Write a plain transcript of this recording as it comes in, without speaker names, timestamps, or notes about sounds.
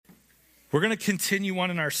We're going to continue on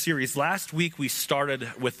in our series. Last week, we started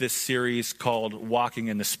with this series called Walking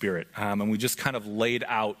in the Spirit. And we just kind of laid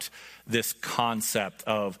out this concept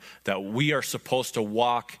of that we are supposed to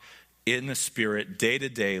walk in the Spirit day to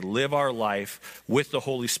day, live our life with the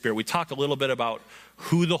Holy Spirit. We talked a little bit about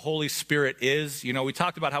who the Holy Spirit is. You know, we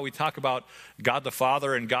talked about how we talk about God the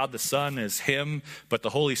Father and God the Son as Him, but the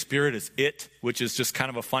Holy Spirit is it, which is just kind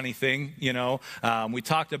of a funny thing, you know. We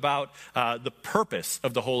talked about the purpose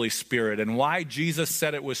of the Holy Spirit and why Jesus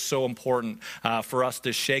said it was so important for us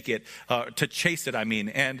to chase it, I mean.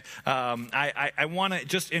 And I want to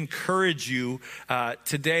just encourage you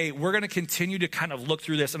today. We're going to continue to kind of look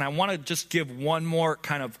through this, and I want to just give one more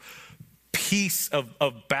kind of piece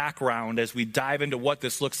of background as we dive into what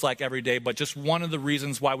this looks like every day, but just one of the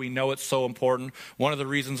reasons why we know it's so important, one of the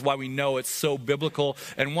reasons why we know it's so biblical,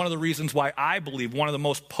 and one of the reasons why I believe, one of the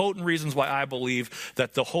most potent reasons why I believe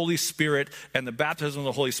that the Holy Spirit and the baptism of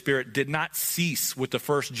the Holy Spirit did not cease with the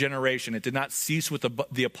first generation. It did not cease with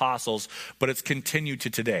the apostles, but it's continued to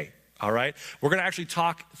today. All right, we're going to actually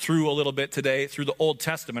talk through a little bit today through the Old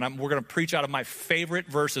Testament. We're going to preach out of my favorite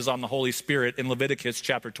verses on the Holy Spirit in Leviticus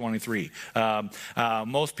chapter 23.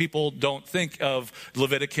 Most people don't think of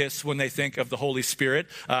Leviticus when they think of the Holy Spirit,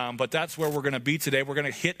 but that's where we're going to be today. We're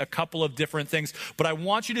going to hit a couple of different things, but I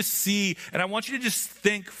want you to see, and I want you to just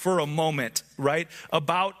think for a moment, right,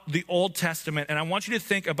 about the Old Testament, and I want you to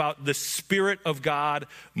think about the Spirit of God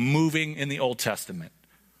moving in the Old Testament.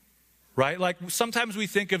 Right? Like sometimes we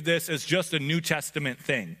think of this as just a New Testament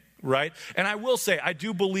thing, right? And I will say, I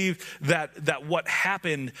do believe that what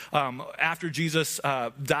happened after Jesus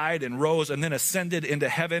died and rose and then ascended into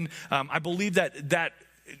heaven, I believe that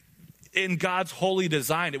in God's holy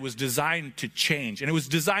design, it was designed to change. And it was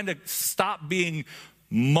designed to stop being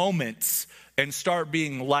moments and start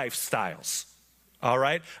being lifestyles. All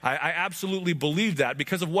right? I absolutely believe that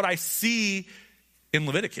because of what I see in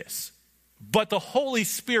Leviticus. But the Holy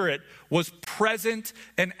Spirit was present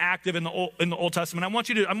and active in the Old Testament. I'm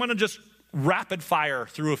going to just rapid fire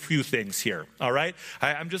through a few things here, all right?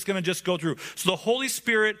 I'm just going to just go through. So the Holy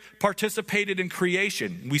Spirit participated in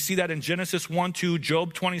creation. We see that in Genesis 1:2,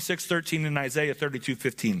 Job 26:13, and Isaiah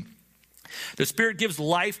 32:15. The Spirit gives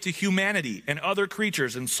life to humanity and other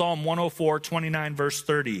creatures in Psalm 104:29, verse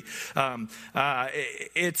 30.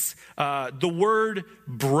 It's the word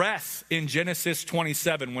breath in Genesis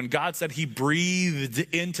 27, when God said He breathed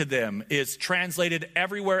into them, is translated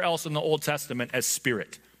everywhere else in the Old Testament as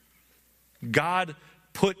spirit. God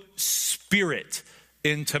put spirit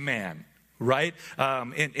into man. Right?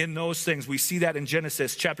 In those things, we see that in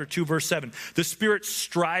Genesis chapter 2, verse 7. The Spirit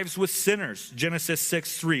strives with sinners, Genesis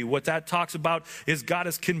 6:3. What that talks about is God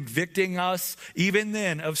is convicting us even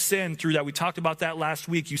then of sin through that. We talked about that last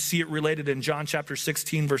week. You see it related in John chapter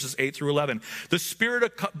 16, verses 8 through 11. The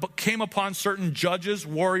Spirit came upon certain judges,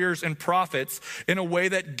 warriors, and prophets in a way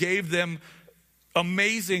that gave them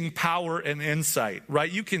amazing power and insight,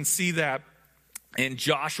 right? You can see that in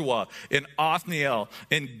Joshua, in Othniel,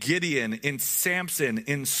 in Gideon, in Samson,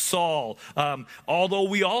 in Saul. Although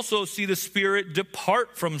we also see the Spirit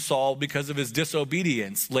depart from Saul because of his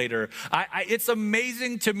disobedience later. It's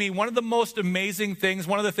amazing to me. One of the most amazing things,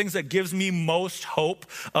 one of the things that gives me most hope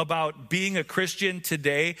about being a Christian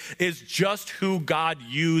today is just who God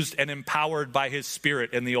used and empowered by His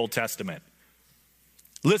Spirit in the Old Testament.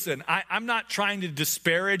 Listen, I'm not trying to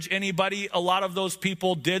disparage anybody. A lot of those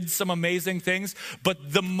people did some amazing things,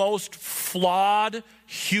 but the most flawed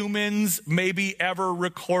humans maybe ever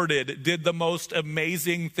recorded did the most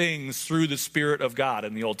amazing things through the Spirit of God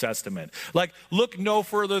in the Old Testament. Like, look no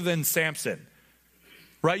further than Samson,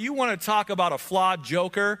 right? You want to talk about a flawed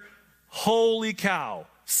joker? Holy cow.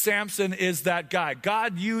 Samson is that guy.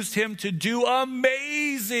 God used him to do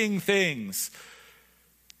amazing things.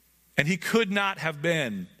 And he could not have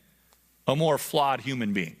been a more flawed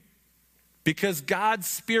human being. Because God's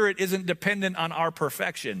Spirit isn't dependent on our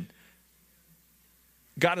perfection.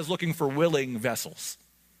 God is looking for willing vessels.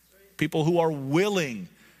 People who are willing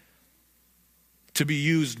to be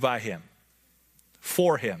used by Him,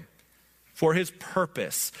 for His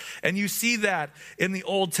purpose. And you see that in the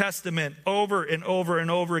Old Testament over and over and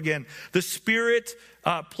over again. The Spirit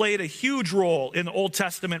played a huge role in the Old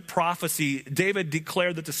Testament prophecy. David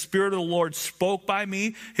declared that the Spirit of the Lord spoke by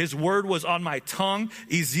me. His word was on my tongue.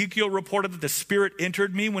 Ezekiel reported that the Spirit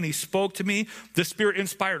entered me when He spoke to me. The Spirit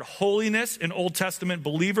inspired holiness in Old Testament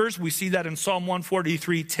believers. We see that in Psalm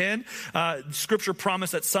 143:10. Scripture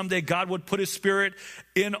promised that someday God would put His Spirit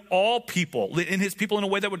in all people, in His people, in a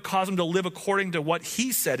way that would cause them to live according to what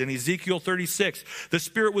He said in Ezekiel 36. The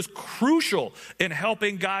Spirit was crucial in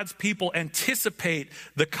helping God's people anticipate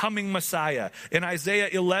the coming Messiah. In Isaiah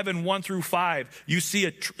 11, 1 through 5, you see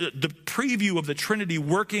the preview of the Trinity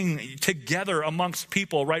working together amongst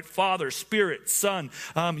people, right? Father, Spirit, Son.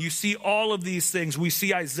 You see all of these things. We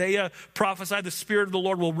see Isaiah prophesy the Spirit of the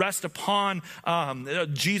Lord will rest upon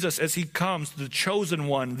Jesus as he comes, the chosen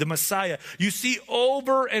one, the Messiah. You see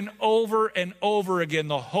over and over and over again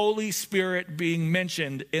the Holy Spirit being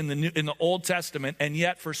mentioned in the Old Testament, and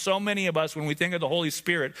yet for so many of us, when we think of the Holy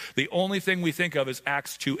Spirit, the only thing we think of is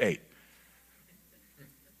Acts 2:8.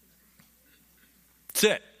 That's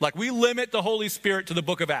it. Like, we limit the Holy Spirit to the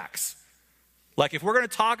book of Acts. Like, if we're going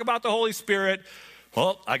to talk about the Holy Spirit,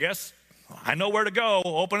 well, I guess I know where to go.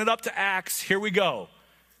 Open it up to Acts. Here we go.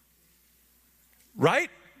 Right?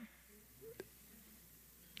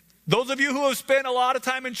 Those of you who have spent a lot of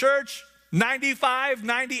time in church,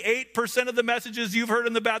 98% of the messages you've heard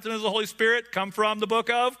in the baptism of the Holy Spirit come from the book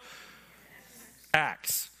of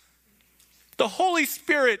Acts. The Holy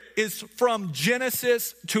Spirit is from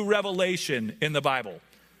Genesis to Revelation in the Bible.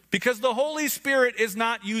 Because the Holy Spirit is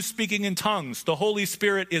not you speaking in tongues. The Holy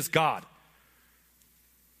Spirit is God.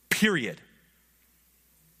 Period.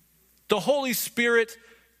 The Holy Spirit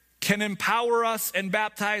can empower us and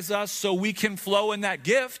baptize us so we can flow in that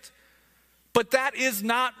gift. But that is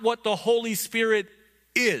not what the Holy Spirit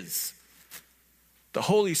is. The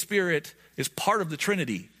Holy Spirit is part of the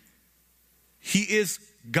Trinity. He is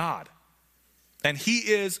God. And he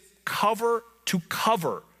is cover to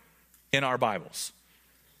cover in our Bibles.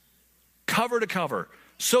 Cover to cover.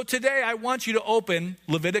 So today I want you to open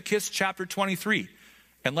Leviticus chapter 23.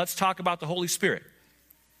 And let's talk about the Holy Spirit.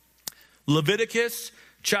 Leviticus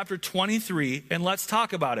chapter 23, and let's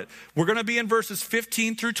talk about it. We're going to be in verses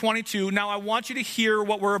 15 through 22. Now, I want you to hear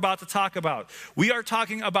what we're about to talk about. We are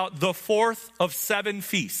talking about the fourth of 7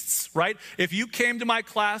 feasts, right? If you came to my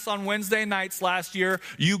class on Wednesday nights last year,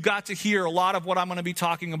 you got to hear a lot of what I'm going to be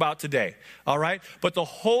talking about today, all right? But the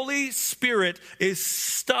Holy Spirit is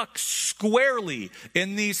stuck squarely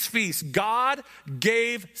in these feasts. God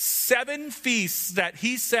gave 7 feasts that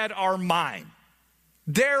he said are mine.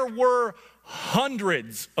 There were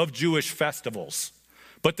hundreds of Jewish festivals,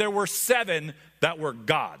 but there were 7 that were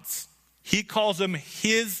God's. He calls them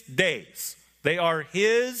his days. They are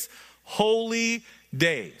his holy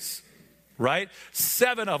days, right?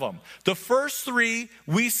 7 of them. The first 3,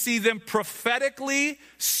 we see them prophetically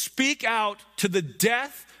speak out to the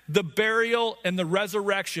death, the burial, and the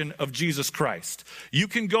resurrection of Jesus Christ. You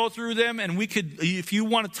can go through them, and we could, if you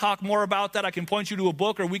want to talk more about that, I can point you to a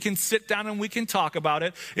book, or we can sit down and we can talk about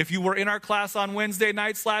it. If you were in our class on Wednesday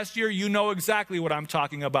nights last year, you know exactly what I'm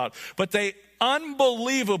talking about. But they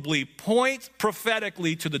unbelievably point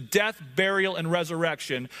prophetically to the death, burial, and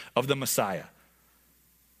resurrection of the Messiah.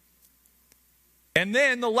 And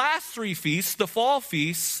then the last 3 feasts, the fall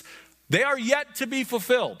feasts, they are yet to be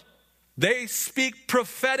fulfilled. They speak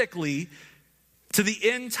prophetically to the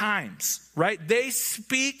end times, right? They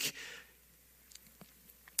speak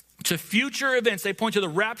to future events. They point to the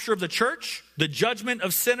rapture of the church, the judgment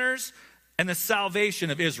of sinners, and the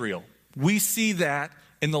salvation of Israel. We see that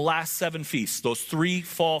in the last 7 feasts, those 3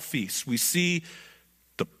 fall feasts. We see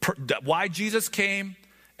why Jesus came,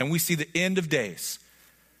 and we see the end of days.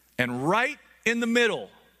 And right in the middle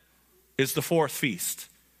is the 4th feast.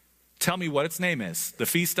 Tell me what its name is. The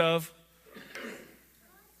Feast of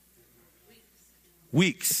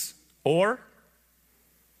Weeks, or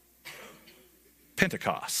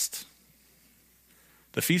Pentecost.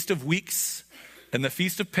 The Feast of Weeks and the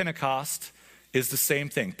Feast of Pentecost is the same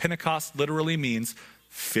thing. Pentecost literally means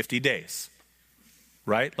 50 days,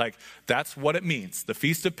 right? Like, that's what it means. The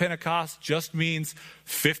Feast of Pentecost just means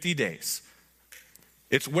 50 days.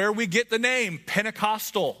 It's where we get the name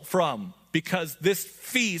Pentecostal from, because this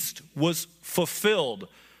feast was fulfilled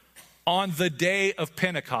on the day of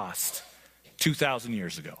Pentecost 2,000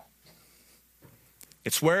 years ago.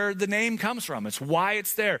 It's where the name comes from. It's why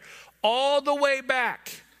it's there. All the way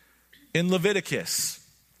back in Leviticus,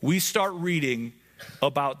 we start reading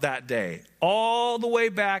about that day. All the way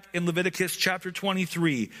back in Leviticus chapter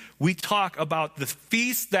 23, we talk about the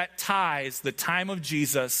feast that ties the time of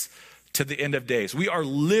Jesus to the end of days. We are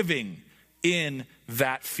living in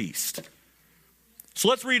that feast. So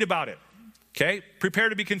let's read about it, okay? Prepare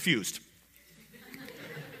to be confused.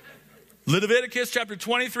 Leviticus chapter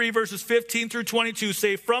 23, verses 15 through 22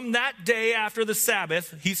 say, from that day after the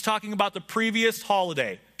Sabbath, he's talking about the previous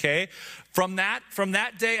holiday, okay? From that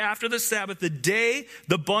day after the Sabbath, the day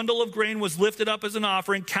the bundle of grain was lifted up as an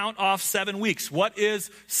offering, count off 7 weeks. What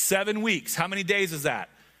is 7 weeks? How many days is that?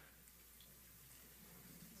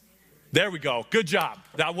 There we go. Good job.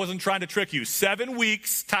 I wasn't trying to trick you. 7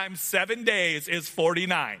 weeks times 7 days is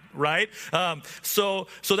 49, right? So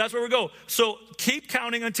that's where we go. So keep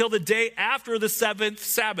counting until the day after the 7th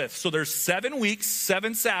Sabbath. So there's 7 weeks,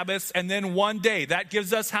 7 Sabbaths, and then 1 day. That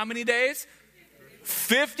gives us how many days?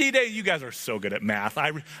 50 days. You guys are so good at math.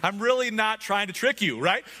 I'm really not trying to trick you,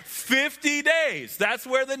 right? 50 days. That's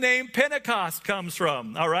where the name Pentecost comes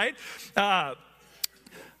from, all right?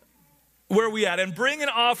 Where are we at? And bring an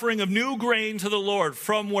offering of new grain to the Lord.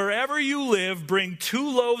 From wherever you live, bring 2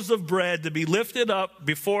 loaves of bread to be lifted up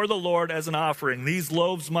before the Lord as an offering. These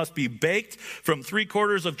loaves must be baked from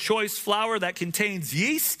 3/4 of choice flour that contains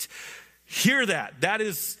yeast. Hear that. That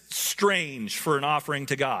is strange for an offering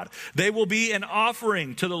to God. They will be an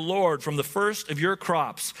offering to the Lord from the first of your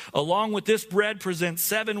crops. Along with this bread, present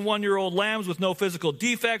 7 one-year-old lambs with no physical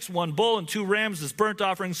defects, 1 bull and 2 rams as burnt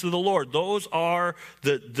offerings to the Lord. Those are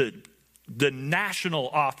the national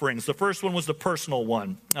offerings. The first one was the personal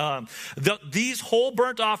one. These whole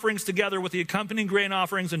burnt offerings together with the accompanying grain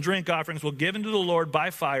offerings and drink offerings will give unto the Lord by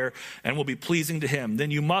fire and will be pleasing to him.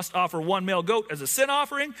 Then you must offer 1 male goat as a sin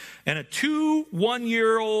offering and 2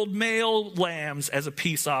 one-year-old male lambs as a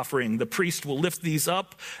peace offering. The priest will lift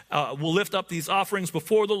up these offerings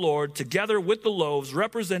before the Lord together with the loaves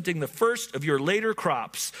representing the first of your later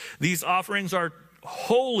crops. These offerings are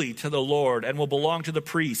holy to the Lord and will belong to the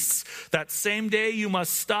priests. That same day you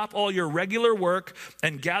must stop all your regular work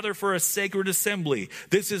and gather for a sacred assembly.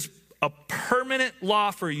 This is a permanent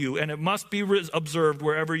law for you, and it must be observed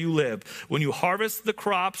wherever you live. When you harvest the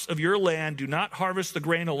crops of your land, do not harvest the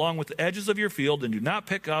grain along with the edges of your field, and do not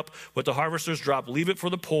pick up what the harvesters drop. Leave it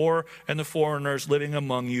for the poor and the foreigners living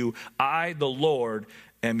among you. I, the Lord,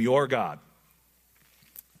 am your God.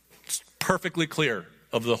 It's perfectly clear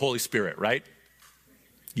of the Holy Spirit, right?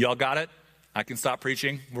 Y'all got it? I can stop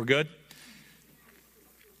preaching. We're good?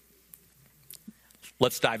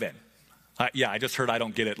 Let's dive in. I just heard I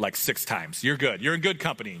don't get it like 6 times. You're good. You're in good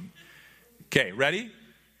company. Okay, ready?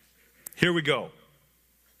 Here we go.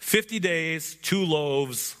 50 days, 2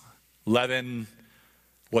 loaves, leaven.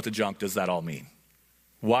 What the junk does that all mean?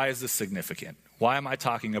 Why is this significant? Why am I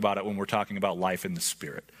talking about it when we're talking about life in the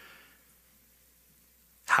Spirit?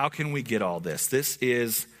 How can we get all this? This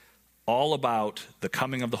is all about the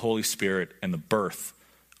coming of the Holy Spirit and the birth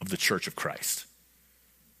of the Church of Christ.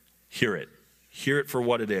 Hear it. Hear it for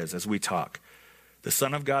what it is as we talk. The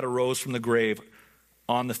Son of God arose from the grave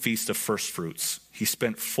on the Feast of First Fruits. He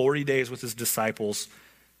spent 40 days with his disciples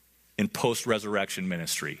in post-resurrection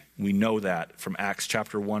ministry. We know that from Acts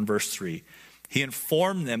chapter 1, verse 3. He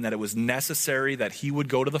informed them that it was necessary that he would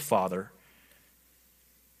go to the Father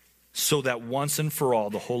so that once and for all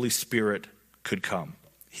the Holy Spirit could come.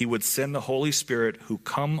 He would send the Holy Spirit who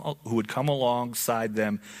would come alongside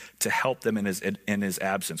them to help them in his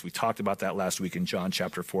absence. We talked about that last week in John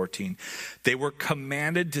chapter 14. They were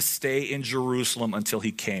commanded to stay in Jerusalem until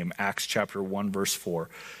he came. Acts chapter 1, verse 4.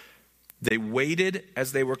 They waited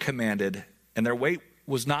as they were commanded, and their wait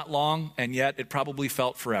was not long, and yet it probably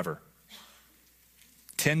felt forever.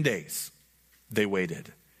 10 days they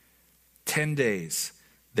waited. 10 days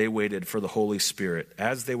they waited for the Holy Spirit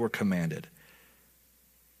as they were commanded.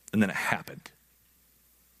 And then it happened.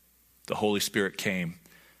 The Holy Spirit came,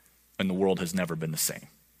 and the world has never been the same.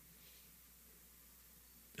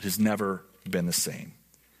 It has never been the same.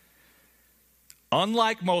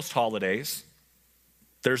 Unlike most holidays,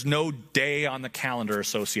 there's no day on the calendar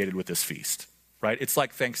associated with this feast, right? It's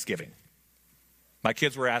like Thanksgiving. My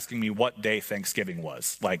kids were asking me what day Thanksgiving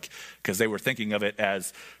was, because they were thinking of it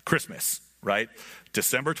as Christmas, right?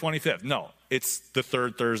 December 25th. No, it's the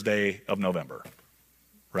 3rd Thursday of November.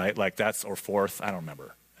 Right? Or 4th. I don't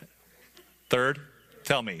remember. 3rd?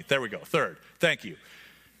 Tell me. There we go. 3rd. Thank you.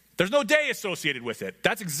 There's no day associated with it.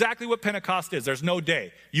 That's exactly what Pentecost is. There's no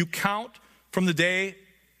day. You count from the day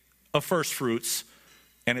of first fruits,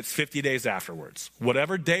 and it's 50 days afterwards.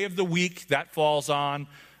 Whatever day of the week that falls on,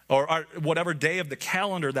 or whatever day of the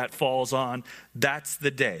calendar that falls on, that's the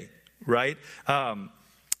day, right?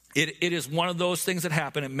 It is one of those things that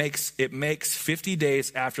happen. It makes 50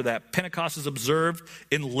 days after that. Pentecost is observed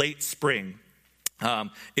in late spring.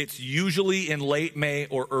 It's usually in late May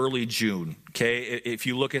or early June, okay, if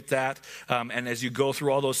you look at that. And as you go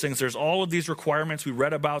through all those things, there's all of these requirements. We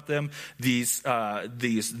read about them, these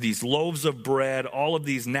loaves of bread, all of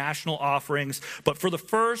these national offerings. But for the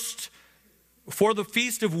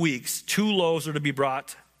Feast of Weeks, 2 loaves are to be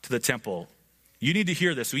brought to the temple. You need to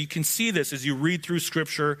hear this. So you can see this as you read through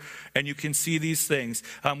Scripture, and you can see these things.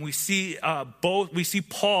 We see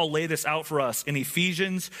Paul lay this out for us in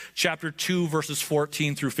Ephesians chapter 2, verses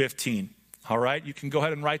 14 through 15. All right, you can go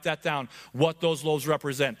ahead and write that down, what those loaves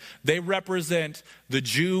represent. They represent the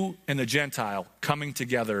Jew and the Gentile coming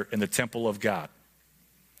together in the temple of God.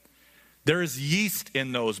 There is yeast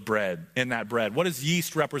in that bread. What does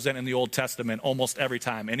yeast represent in the Old Testament almost every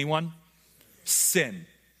time? Anyone? Sin.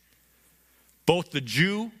 Both the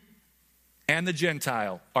Jew and the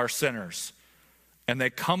Gentile are sinners, and they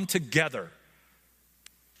come together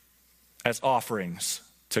as offerings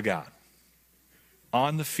to God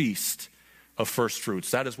on the feast of first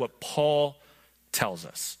fruits. That is what Paul tells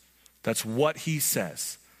us. That's what he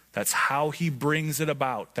says. That's how he brings it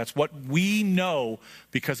about. That's what we know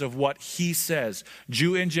because of what he says.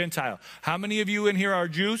 Jew and Gentile. How many of you in here are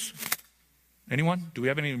Jews? Anyone? Do we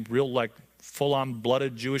have any real full-on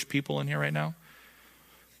blooded Jewish people in here right now?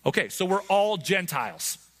 Okay, so we're all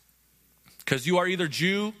Gentiles because you are either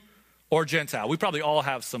Jew or Gentile. We probably all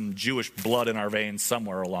have some Jewish blood in our veins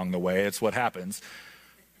somewhere along the way. It's what happens.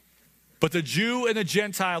 But the Jew and the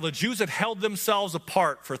Gentile, the Jews had held themselves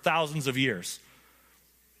apart for thousands of years.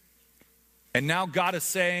 And now God is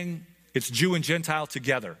saying it's Jew and Gentile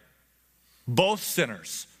together. Both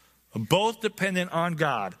sinners, both dependent on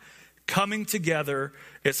God, coming together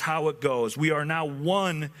is how it goes. We are now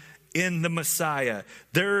one in the Messiah.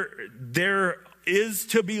 There is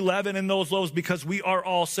to be leaven in those loaves because we are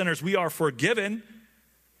all sinners. We are forgiven,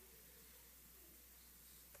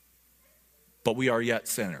 but we are yet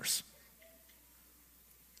sinners.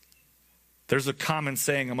 There's a common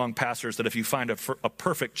saying among pastors that if you find a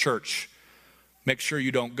perfect church, make sure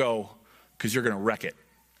you don't go because you're going to wreck it.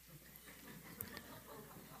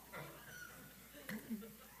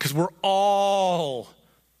 Because we're all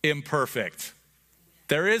imperfect.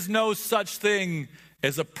 There is no such thing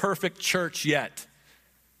as a perfect church yet.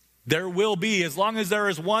 There will be. As long as there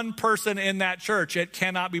is one person in that church, it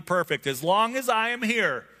cannot be perfect. As long as I am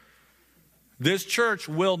here, this church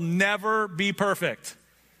will never be perfect.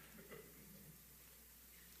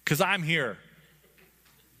 Because I'm here.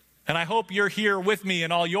 And I hope you're here with me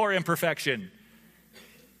in all your imperfection.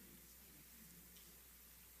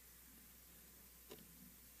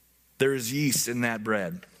 There is yeast in that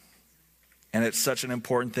bread. And it's such an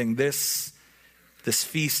important thing. This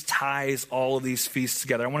feast ties all of these feasts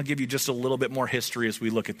together. I want to give you just a little bit more history as we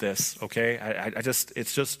look at this, okay?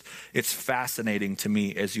 It's fascinating to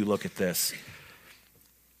me as you look at this.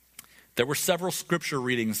 There were several scripture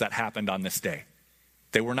readings that happened on this day.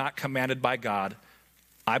 They were not commanded by God.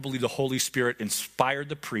 I believe the Holy Spirit inspired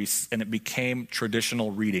the priests, and it became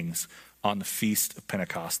traditional readings on the Feast of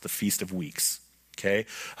Pentecost, the Feast of Weeks, okay?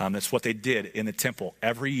 That's what they did in the temple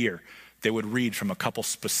every year. They would read from a couple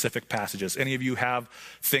specific passages. Any of you have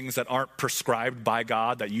things that aren't prescribed by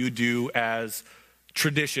God that you do as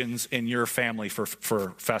traditions in your family for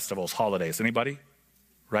festivals, holidays? Anybody?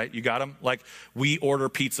 Right? You got them? Like we order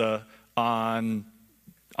pizza on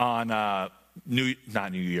not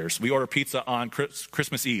New Year's. We order pizza on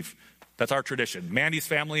Christmas Eve. That's our tradition. Mandy's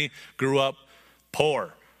family grew up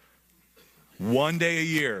poor. One day a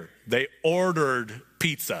year, they ordered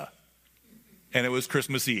pizza. And it was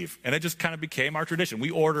Christmas Eve. And it just kind of became our tradition. We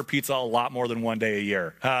order pizza a lot more than one day a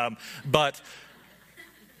year. But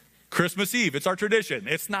Christmas Eve, it's our tradition.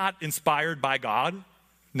 It's not inspired by God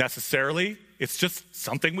necessarily. It's just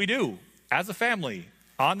something we do as a family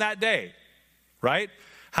on that day, right?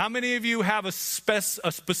 How many of you have a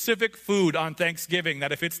specific food on Thanksgiving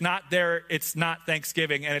that if it's not there, it's not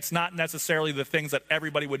Thanksgiving, and it's not necessarily the things that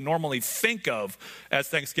everybody would normally think of as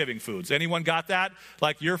Thanksgiving foods? Anyone got that?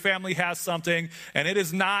 Like your family has something, and it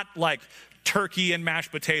is not like turkey and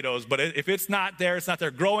mashed potatoes, but if it's not there, it's not there.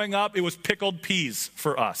 Growing up, it was pickled peas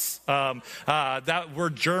for us. That we're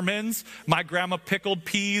Germans. My grandma pickled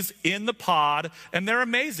peas in the pod, and they're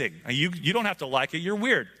amazing. You don't have to like it. You're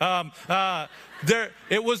weird.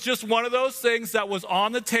 It was just one of those things that was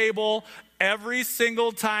on the table every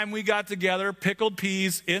single time we got together, pickled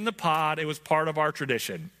peas in the pod. It was part of our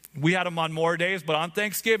tradition. We had them on more days, but on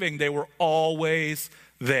Thanksgiving, they were always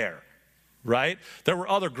there, right? There were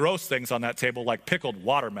other gross things on that table like pickled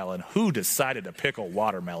watermelon. Who decided to pickle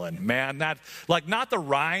watermelon? Man, that, like not the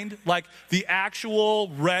rind, like the actual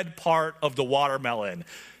red part of the watermelon.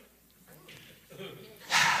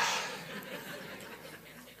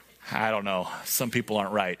 I don't know. Some people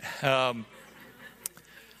aren't right.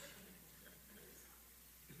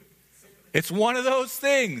 It's one of those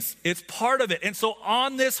things. It's part of it. And so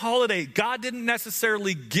on this holiday, God didn't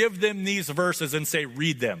necessarily give them these verses and say,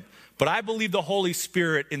 read them. But I believe the Holy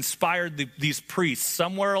Spirit inspired these priests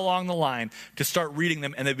somewhere along the line to start reading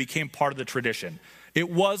them, and they became part of the tradition. It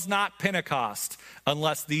was not Pentecost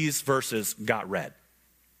unless these verses got read.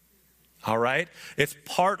 All right? It's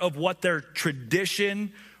part of what their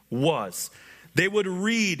tradition was. They would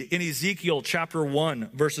read in Ezekiel chapter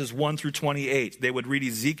 1, verses 1 through 28. They would read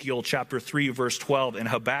Ezekiel chapter 3, verse 12, and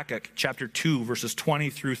Habakkuk chapter 2, verses 20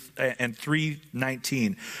 through and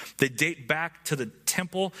 3:19. They date back to the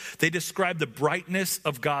temple. They describe the brightness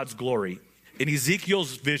of God's glory. In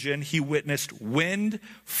Ezekiel's vision, he witnessed wind,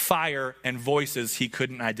 fire, and voices he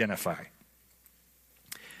couldn't identify.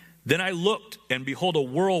 Then I looked, and behold, a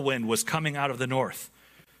whirlwind was coming out of the north.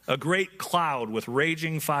 A great cloud with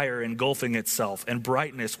raging fire engulfing itself, and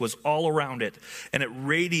brightness was all around it, and it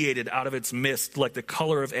radiated out of its midst like the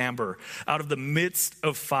color of amber, out of the midst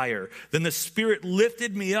of fire. Then the Spirit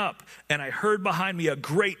lifted me up, and I heard behind me a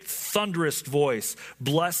great thunderous voice.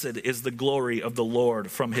 Blessed is the glory of the Lord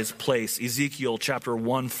from his place. Ezekiel chapter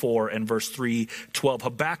 1:4 and verse 3:12.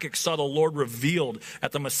 Habakkuk saw the Lord revealed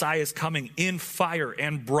at the Messiah's coming in fire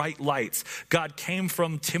and bright lights. God came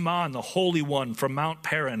from Teman, the Holy One, from Mount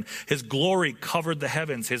Paran. His glory covered the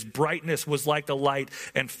heavens. His brightness was like the light,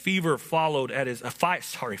 and fire followed at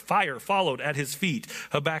his feet.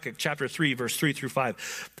 Habakkuk chapter 3, verse 3 through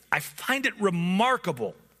 5. I find it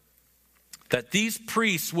remarkable that these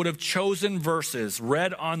priests would have chosen verses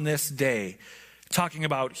read on this day talking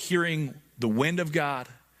about hearing the wind of God,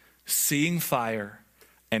 seeing fire,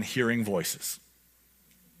 and hearing voices.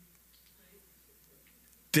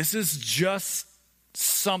 This is just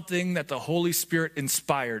something that the Holy Spirit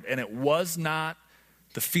inspired, and it was not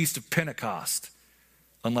the Feast of Pentecost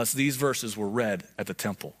unless these verses were read at the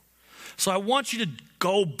temple. So I want you to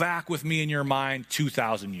go back with me in your mind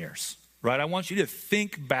 2,000 years, right? I want you to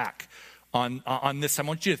think back on this. I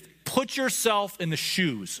want you to put yourself in the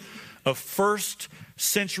shoes of first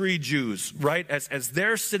century Jews, right? As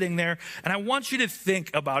they're sitting there. And I want you to think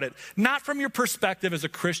about it, not from your perspective as a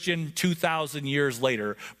Christian 2,000 years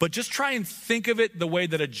later, but just try and think of it the way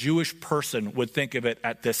that a Jewish person would think of it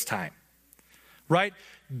at this time, right?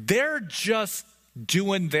 They're just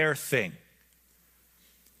doing their thing.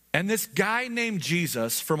 And this guy named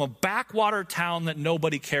Jesus from a backwater town that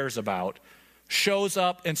nobody cares about shows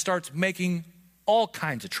up and starts making all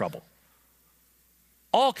kinds of trouble.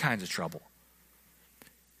 All kinds of trouble.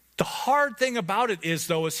 The hard thing about it is,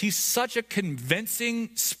 though, is he's such a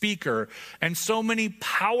convincing speaker and so many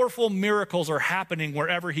powerful miracles are happening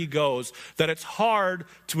wherever he goes that it's hard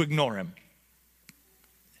to ignore him.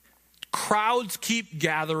 Crowds keep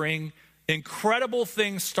gathering, incredible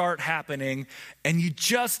things start happening, and you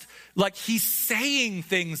just, like, he's saying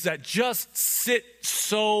things that just sit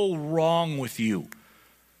so wrong with you.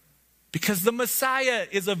 Because the Messiah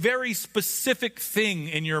is a very specific thing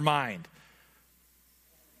in your mind.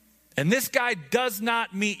 And this guy does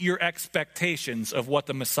not meet your expectations of what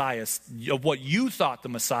the Messiah, of what you thought the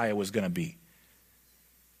Messiah was going to be.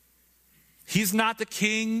 He's not the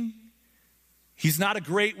king. He's not a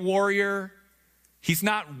great warrior. He's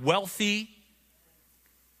not wealthy.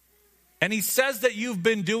 And he says that you've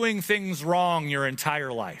been doing things wrong your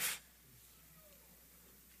entire life.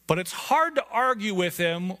 But it's hard to argue with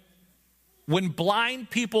him when blind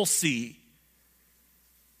people see,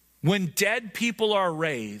 when dead people are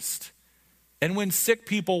raised, and when sick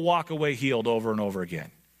people walk away healed over and over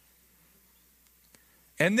again.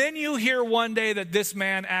 And then you hear one day that this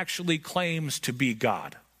man actually claims to be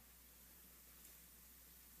God.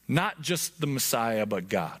 Not just the Messiah, but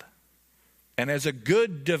God. And as a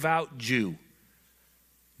good, devout Jew,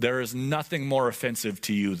 there is nothing more offensive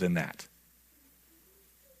to you than that.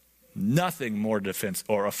 Nothing more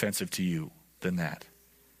offensive to you than that.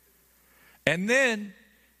 And then,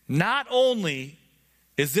 not only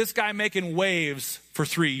is this guy making waves for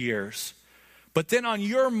 3 years, but then on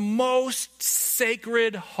your most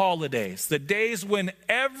sacred holidays, the days when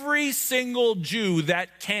every single Jew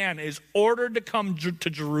that can is ordered to come to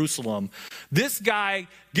Jerusalem, this guy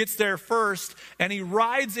gets there first and he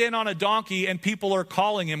rides in on a donkey and people are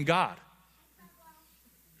calling him God.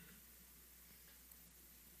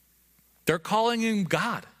 They're calling him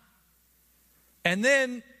God. And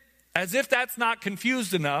then, as if that's not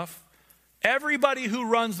confused enough, everybody who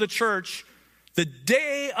runs the church, the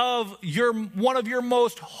day of one of your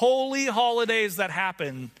most holy holidays that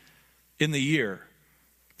happen in the year,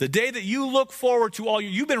 the day that you look forward to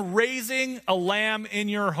you've been raising a lamb in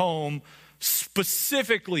your home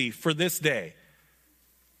specifically for this day,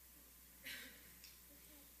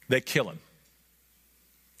 they kill him.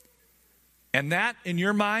 And that, in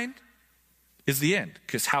your mind, is the end,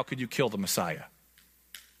 because how could you kill the Messiah?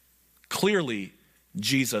 Clearly,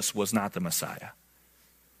 Jesus was not the Messiah.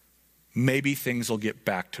 Maybe things will get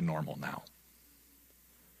back to normal now.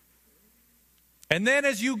 And then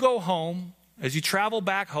as you go home, as you travel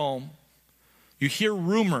back home, you hear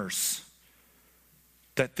rumors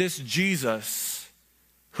that this Jesus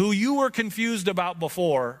who you were confused about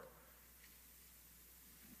before,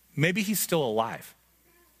 maybe he's still alive.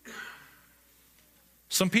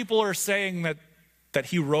 Some people are saying that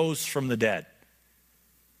he rose from the dead.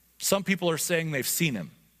 Some people are saying they've seen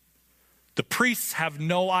him. The priests have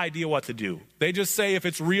no idea what to do. They just say if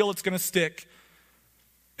it's real, it's going to stick.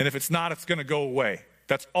 And if it's not, it's going to go away.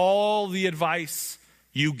 That's all the advice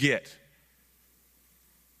you get.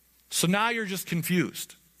 So now you're just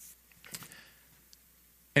confused.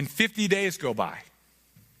 And 50 days go by.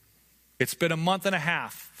 It's been a month and a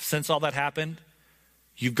half since all that happened.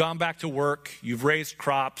 You've gone back to work. You've raised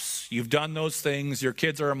crops. You've done those things. Your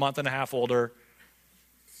kids are a month and a half older.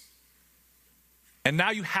 And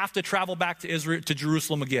now you have to travel back to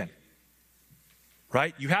Jerusalem again.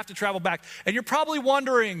 Right? You have to travel back. And you're probably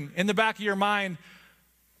wondering in the back of your mind,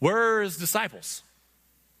 where are his disciples?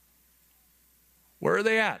 Where are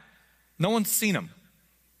they at? No one's seen them.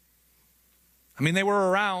 I mean, they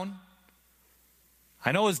were around.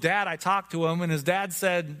 I know his dad, I talked to him, and his dad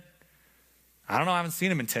said, I don't know, I haven't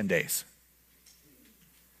seen him in 10 days.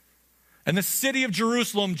 And the city of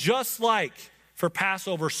Jerusalem, just like for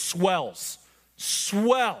Passover, swells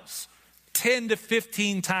 10 to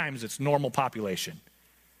 15 times its normal population.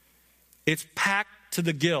 It's packed to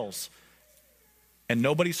the gills. And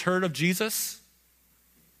nobody's heard of Jesus?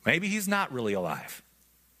 Maybe he's not really alive.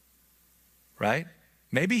 Right?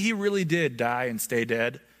 Maybe he really did die and stay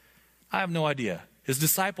dead. I have no idea. His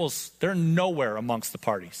disciples, they're nowhere amongst the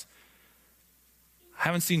parties. I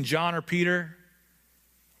haven't seen John or Peter,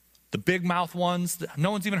 the big mouth ones.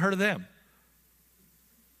 No one's even heard of them.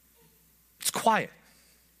 It's quiet.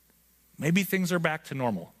 Maybe things are back to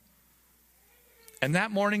normal. And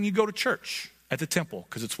that morning you go to church at the temple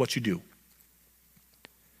because it's what you do.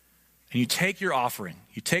 And you take your offering.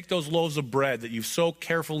 You take those loaves of bread that you've so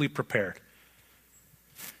carefully prepared.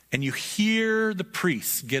 And you hear the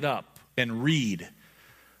priests get up and read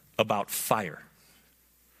about fire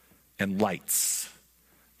and lights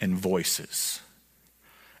and voices.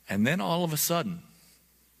 And then all of a sudden,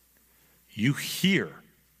 you hear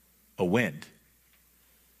a wind.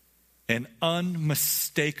 An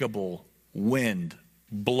unmistakable wind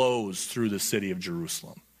blows through the city of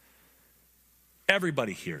Jerusalem.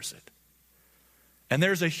 Everybody hears it. And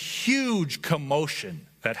there's a huge commotion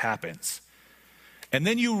that happens. And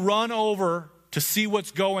then you run over to see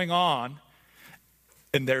what's going on,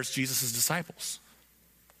 and there's Jesus' disciples.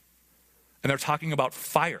 And they're talking about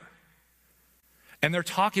fire. And they're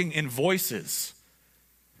talking in voices.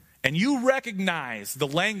 And you recognize the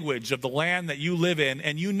language of the land that you live in,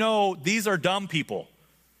 and you know these are dumb people.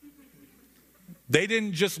 They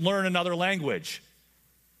didn't just learn another language.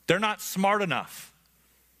 They're not smart enough.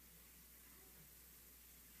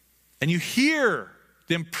 And you hear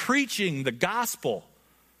them preaching the gospel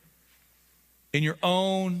in your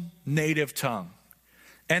own native tongue.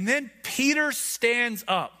 And then Peter stands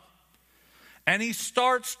up and he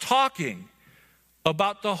starts talking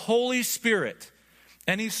about the Holy Spirit.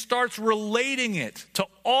 And he starts relating it to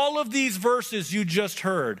all of these verses you just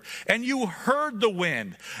heard. And you heard the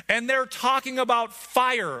wind. And they're talking about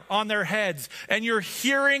fire on their heads. And you're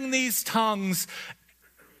hearing these tongues.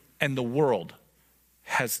 And the world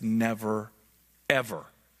has never, ever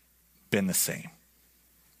been the same.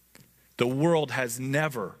 The world has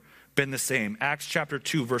never been the same. Acts chapter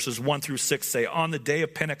 2, verses 1 through 6 say, on the day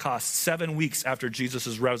of Pentecost, 7 weeks after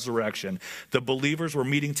Jesus' resurrection, the believers were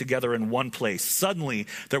meeting together in one place. Suddenly,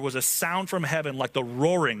 there was a sound from heaven like the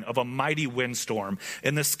roaring of a mighty windstorm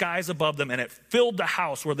in the skies above them, and it filled the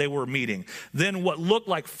house where they were meeting. Then what looked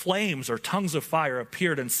like flames or tongues of fire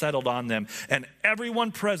appeared and settled on them, and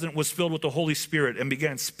everyone present was filled with the Holy Spirit and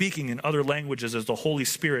began speaking in other languages as the Holy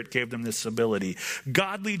Spirit gave them this ability.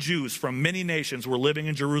 Godly Jews from many nations were living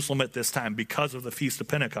in Jerusalem at this time because of the Feast of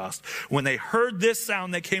Pentecost. When they heard this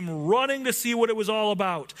sound, they came running to see what it was all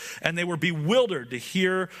about, and they were bewildered to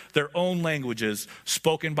hear their own languages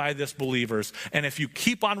spoken by these believers. And if you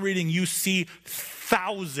keep on reading, you see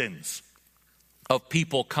thousands of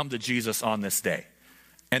people come to Jesus on this day.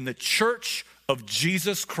 And the church of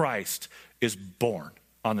Jesus Christ is born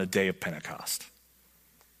on the day of Pentecost.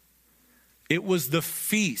 It was the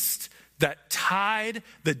feast that tied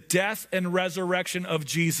the death and resurrection of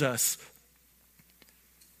Jesus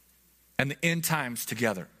and the end times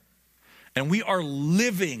together. And we are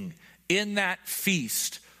living in that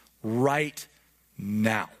feast right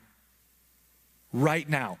now. Right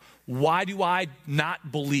now. Why do I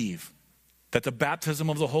not believe that the baptism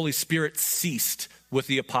of the Holy Spirit ceased with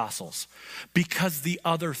the apostles? Because the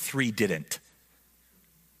other three didn't.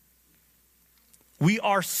 We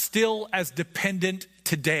are still as dependent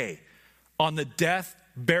today on the death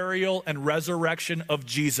burial, and resurrection of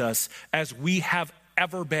Jesus as we have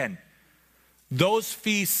ever been. Those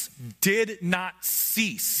feasts did not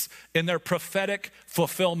cease in their prophetic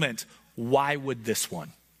fulfillment. Why would this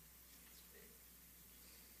one?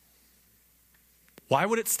 Why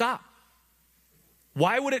would it stop?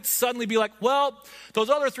 Why would it suddenly be like, well, those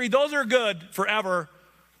other three, those are good forever,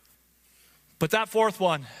 but that fourth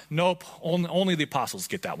one, nope, only the apostles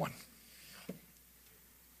get that one.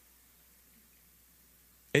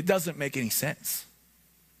 It doesn't make any sense.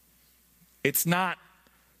 It's not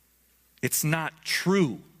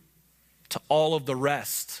true to all of the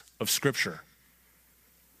rest of Scripture.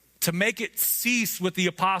 To make it cease with the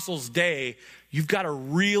apostles' day, you've got to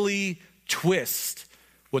really twist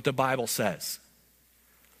what the Bible says.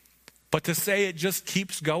 But to say it just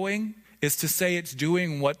keeps going is to say it's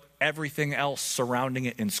doing what everything else surrounding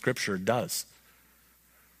it in Scripture does.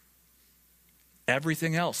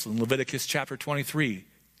 Everything else in Leviticus chapter 23,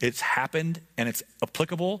 it's happened and it's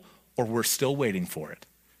applicable, or we're still waiting for it.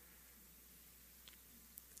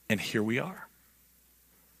 And here we are.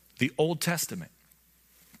 The Old Testament,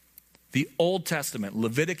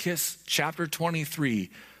 Leviticus chapter 23,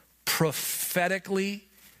 prophetically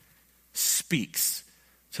speaks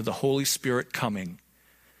to the Holy Spirit coming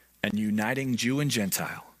and uniting Jew and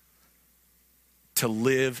Gentile to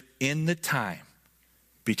live in the time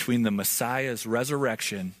between the Messiah's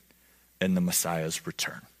resurrection and the Messiah's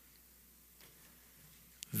return.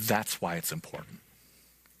 That's why it's important.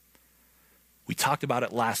 We talked about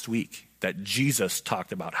it last week, that Jesus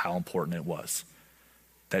talked about how important it was.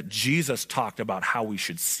 That Jesus talked about how we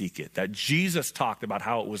should seek it. That Jesus talked about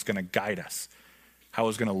how it was going to guide us, how it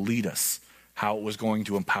was going to lead us, how it was going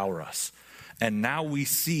to empower us. And now we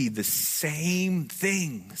see the same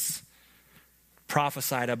things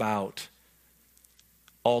prophesied about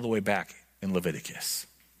all the way back in Leviticus.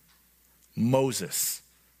 Moses,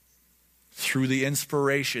 through the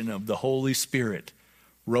inspiration of the Holy Spirit,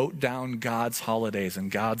 wrote down God's holidays,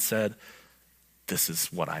 and God said, this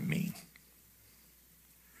is what I mean.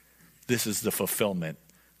 This is the fulfillment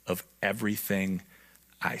of everything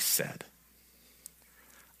I said.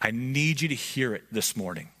 I need you to hear it this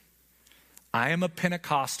morning. I am a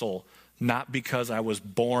Pentecostal not because I was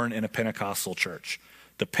born in a Pentecostal church.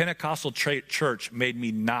 The Pentecostal church made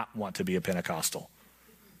me not want to be a Pentecostal.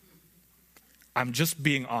 I'm just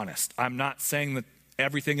being honest. I'm not saying that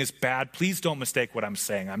everything is bad. Please don't mistake what I'm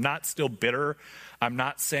saying. I'm not still bitter. I'm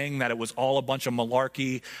not saying that it was all a bunch of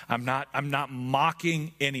malarkey. I'm not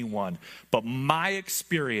mocking anyone. But my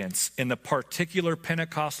experience in the particular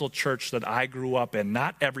Pentecostal church that I grew up in,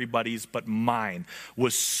 not everybody's, but mine,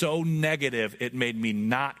 was so negative it made me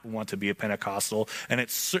not want to be a Pentecostal, and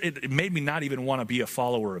it made me not even want to be a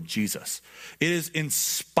follower of Jesus. It is in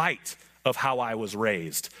spite of how I was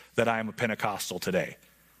raised that I am a Pentecostal today.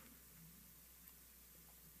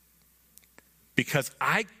 Because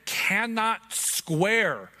I cannot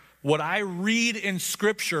square what I read in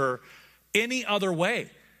Scripture any other way.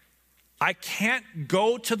 I can't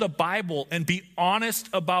go to the Bible and be honest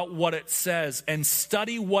about what it says and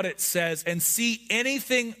study what it says and see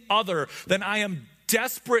anything other than I am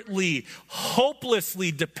desperately,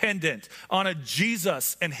 hopelessly dependent on a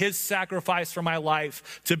Jesus and his sacrifice for my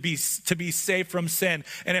life to be saved from sin.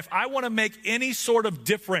 And if I want to make any sort of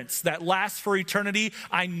difference that lasts for eternity,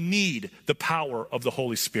 I need the power of the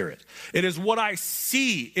Holy Spirit. It is what I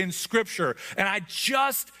see in Scripture, and I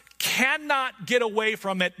just cannot get away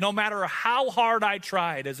from it no matter how hard I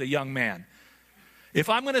tried as a young man. If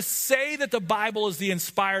I'm going to say that the Bible is the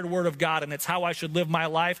inspired word of God and it's how I should live my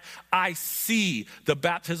life, I see the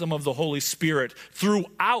baptism of the Holy Spirit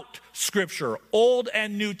throughout Scripture, Old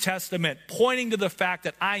and New Testament, pointing to the fact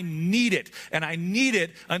that I need it. And I need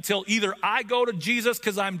it until either I go to Jesus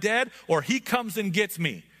because I'm dead or he comes and gets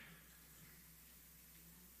me.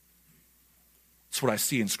 That's what I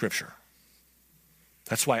see in Scripture.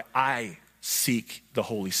 That's why I seek the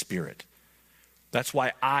Holy Spirit. That's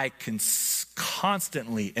why I can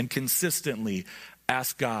constantly and consistently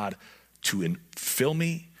ask God to fill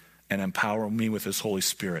me and empower me with his Holy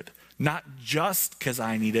Spirit. Not just because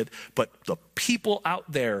I need it, but the people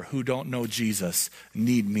out there who don't know Jesus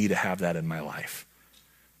need me to have that in my life.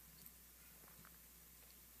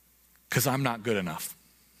 Because I'm not good enough.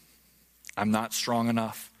 I'm not strong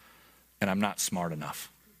enough, and I'm not smart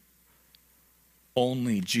enough.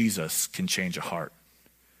 Only Jesus can change a heart.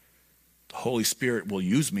 The Holy Spirit will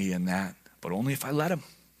use me in that, but only if I let him.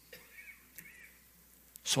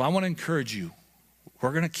 So I want to encourage you.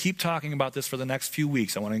 We're going to keep talking about this for the next few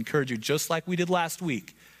weeks. I want to encourage you, just like we did last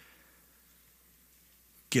week,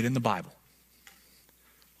 get in the Bible.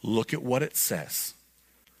 Look at what it says.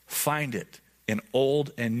 Find it. in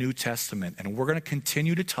Old and New Testament. And we're going to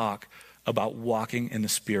continue to talk about walking in the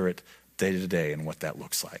Spirit day to day and what that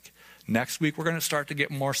looks like. Next week, we're going to start to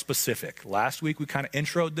get more specific. Last week, we kind of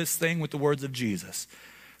introed this thing with the words of Jesus.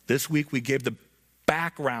 This week, we gave the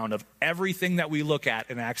background of everything that we look at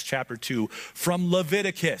in Acts chapter 2 from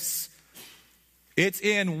Leviticus. It's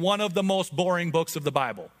in one of the most boring books of the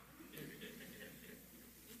Bible.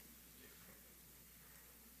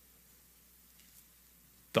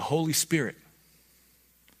 The Holy Spirit.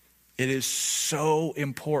 It is so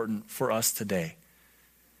important for us today.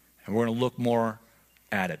 And we're going to look more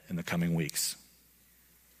at it in the coming weeks.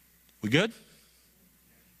 We good?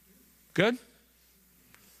 Good?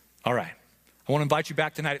 All right. I want to invite you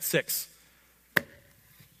back tonight at 6.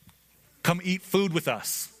 Come eat food with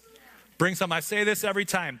us. Bring some. I say this every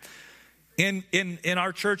time. In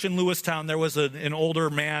our church in Lewistown, there was an older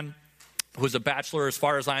man who was a bachelor, as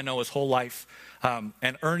far as I know, his whole life.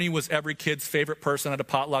 And Ernie was every kid's favorite person at a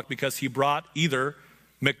potluck because he brought either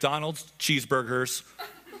McDonald's cheeseburgers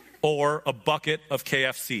or a bucket of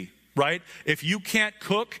KFC, right? If you can't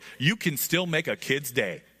cook, you can still make a kid's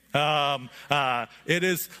day. It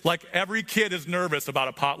is like every kid is nervous about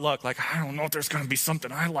a potluck. Like, I don't know if there's going to be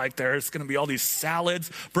something I like there. It's going to be all these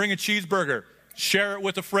salads. Bring a cheeseburger. Share it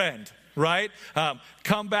with a friend. Right?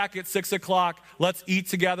 Come back at 6 o'clock. Let's eat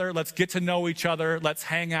together. Let's get to know each other. Let's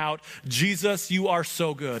hang out. Jesus, you are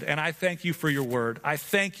so good. And I thank you for your word. I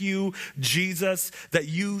thank you, Jesus, that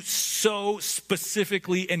you so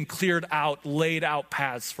specifically and laid out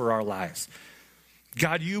paths for our lives.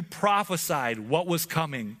 God, you prophesied what was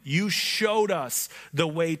coming. You showed us the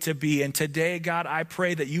way to be. And today, God, I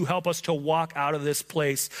pray that you help us to walk out of this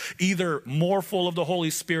place either more full of the Holy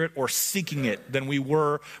Spirit or seeking it than we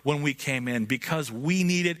were when we came in, because we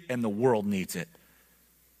need it and the world needs it.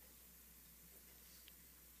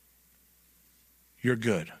 You're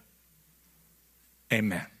good.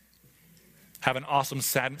 Amen. Have an awesome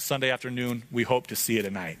Sunday afternoon. We hope to see you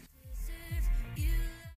tonight.